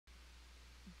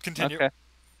Continue. Okay.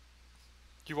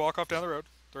 You walk off down the road.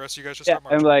 The rest of you guys just Yeah, start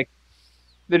I'm marching. like,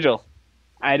 Vigil.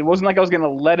 It wasn't like I was gonna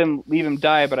leave him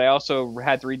die, but I also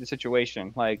had to read the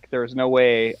situation. Like, there was no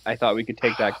way I thought we could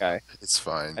take that guy It's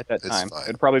fine. at that It's time. fine.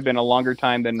 It'd probably been a longer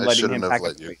time than I letting shouldn't him have pack up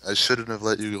let the you. weight. I shouldn't have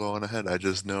let you go on ahead. I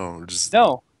just know.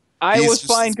 No, I He's was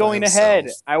just fine he's by going ahead.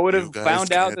 himself. I would You have guys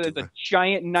found out can't that do it's a it.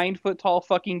 giant 9 foot tall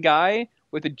fucking guy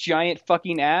with a giant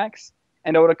fucking axe,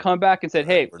 and I would have come back and All said,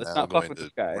 right, "Hey, let's not fuck with this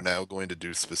we're guy." now going to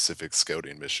do specific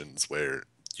scouting missions where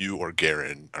you or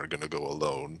Garen are gonna go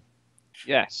alone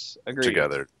Yes, agreed.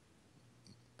 together.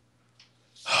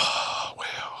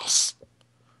 Wales.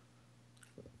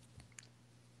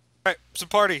 Alright, so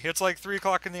party. It's like 3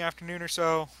 o'clock in the afternoon or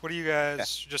so. What do you Yeah.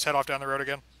 guys just head off down the road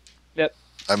again? Yep.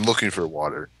 I'm looking for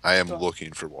water. I am Sure.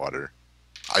 looking for water.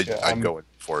 I Yeah, I go in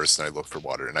the forest and I look for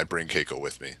water and I bring Keiko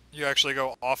with me. You actually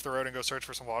go off the road and go search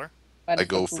for some water? I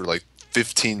go for like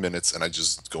 15 minutes and I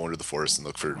just go into the forest and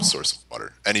look for a source of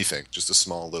water. Anything, just a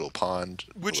small little pond.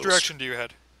 a Which little direction do you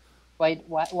head? Wait,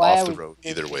 why off are the we road,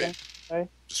 doing either this way. again? Sorry,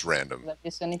 Just random. did I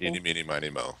miss Eeny, anything? meeny, miny,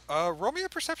 mo. Roll me a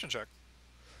perception check.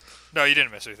 No, you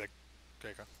didn't miss anything.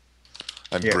 Keiko.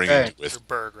 I'm Yeah, bringing okay. it with. Or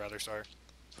Berg, rather, sorry.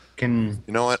 Can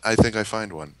You know what? I think I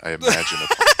find one. I imagine a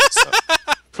pond.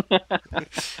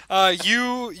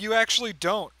 You actually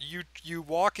don't. You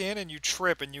walk in and you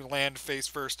trip and you land face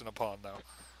first in a pond, though.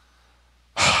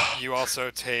 You also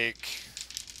take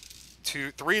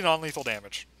 3 non-lethal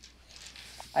damage.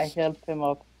 I helped him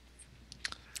up.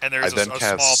 And I there's then a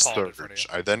cast small pond in front of you.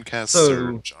 Surge. I then cast So-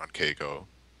 Surge on Keiko.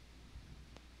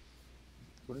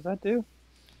 What does that do?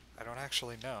 I don't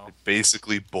actually know.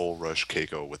 Basically, bull rush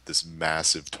Keiko with this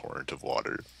massive torrent of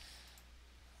water.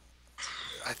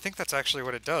 I think that's actually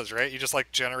what it does, right? You just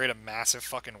like generate a massive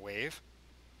fucking wave.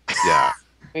 Yeah.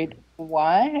 Wait,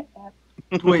 why?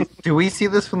 wait? Do we see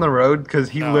this from the road? Because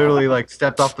he No. literally like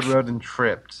stepped off the road and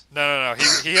tripped. No.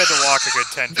 He had to walk a good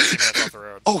 10, 15 minutes off the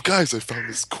road. Oh, guys, I found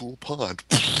this cool pond.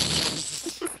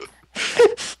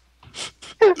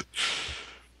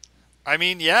 I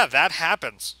mean, yeah, that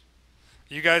happens.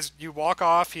 You walk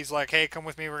off. He's like, "Hey, come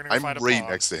with me. We're gonna go I'm find a right pond."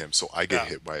 next to him, so I get Yeah.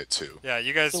 hit by it too. Yeah,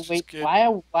 you guys. So just wait, get-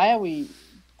 why are we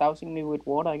dousing me with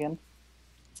water again?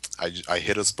 I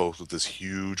hit us both with this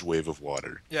huge wave of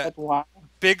water. Yeah, But why?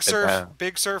 Big Surf. uh,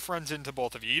 Big Surf runs into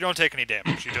both of you. You don't take any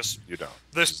damage. You just You know.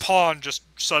 this pond just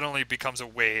suddenly becomes a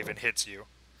wave and hits you.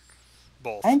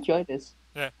 Both. I enjoy this.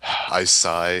 I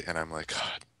sigh and I'm like,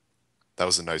 God, that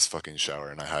was a nice fucking shower,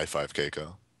 and I high five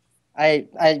Keiko.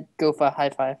 I go for a high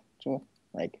five too.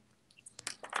 Like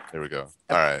There we go.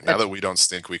 All right, now that we don't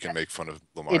stink, we can make fun of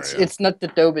Lamaria. it's not the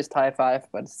dopest high five,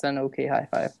 but it's an okay high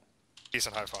five.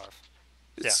 Decent high five.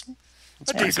 It's A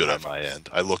pretty decent good high on my five. end.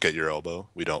 I look at your elbow.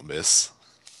 We don't miss.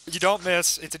 You don't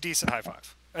miss. It's a decent high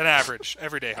five. An average,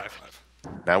 everyday high five.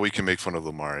 Now we can make fun of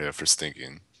Lamaria for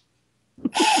stinking.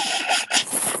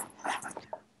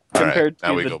 Compared now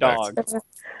to we the go back dog.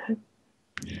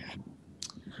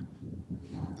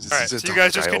 Alright, so you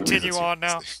guys just continue on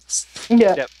now?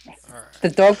 Yeah, Yep. Alright. the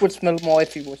dog would smell more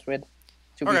if he was red.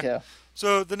 To be Okay. fair.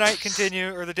 So the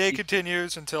day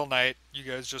continues until night. You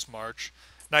guys just march.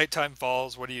 Nighttime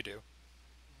falls. What do you do?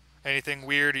 Anything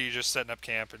weird? Or are you just setting up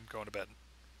camp and going to bed?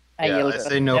 I Yeah, yell. I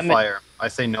say no Damn it. fire. I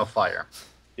say no fire.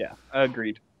 Yeah,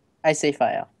 agreed. I say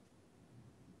fire,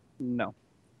 No.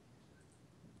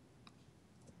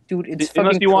 dude. It's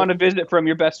Unless fucking you want a cold. visit from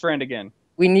your best friend again.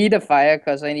 We need a fire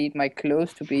because I need my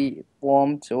clothes to be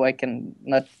warm so I can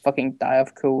not fucking die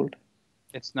of cold.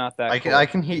 It's not that I cold.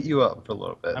 can heat you up for a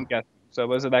little bit. I'm guessing. So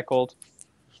was it that cold?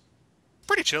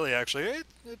 Pretty chilly, actually.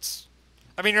 It's.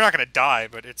 I mean, you're not gonna die,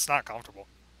 but it's not comfortable.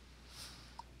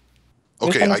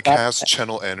 Okay, We're I gonna cast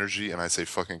channel energy and I say,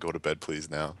 "Fucking go to bed, please."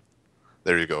 Now,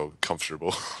 there you go,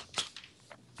 comfortable.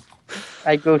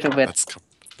 I go to bed.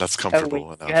 That's Oh, comfortable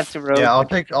wait, enough. you have to roll. Yeah,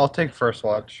 I'll take first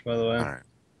watch. By the way. All right,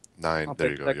 9. I'll There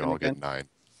take you go. You second all get again. 9.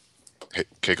 Hey,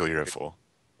 Keiko, you're at full.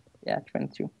 Yeah,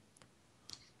 22.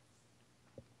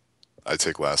 I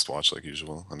take last watch like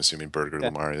usual. I'm assuming Burger Yeah.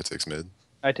 Lamaria takes mid.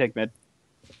 I take mid.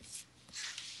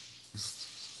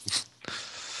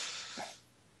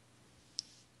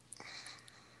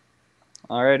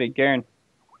 Alrighty, Garen.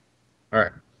 All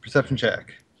right, perception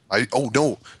check. Oh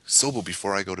no, Sobo.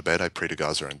 Before I go to bed, I pray to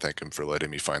Gazar and thank him for letting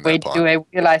me find Wait, that pond. do I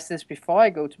realize this before I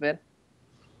go to bed?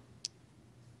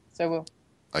 So,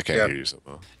 I can't Yeah. hear you,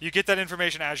 Sobo. You get that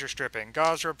information as you're stripping.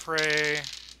 Gazra, pray.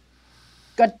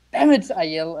 God damn it! I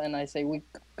yell and I say, we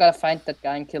gotta find that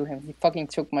guy and kill him. He fucking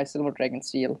took my silver dragon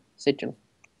sigil.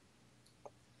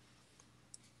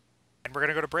 And we're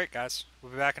gonna go to break, guys.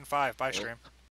 We'll be back in 5. Bye, stream.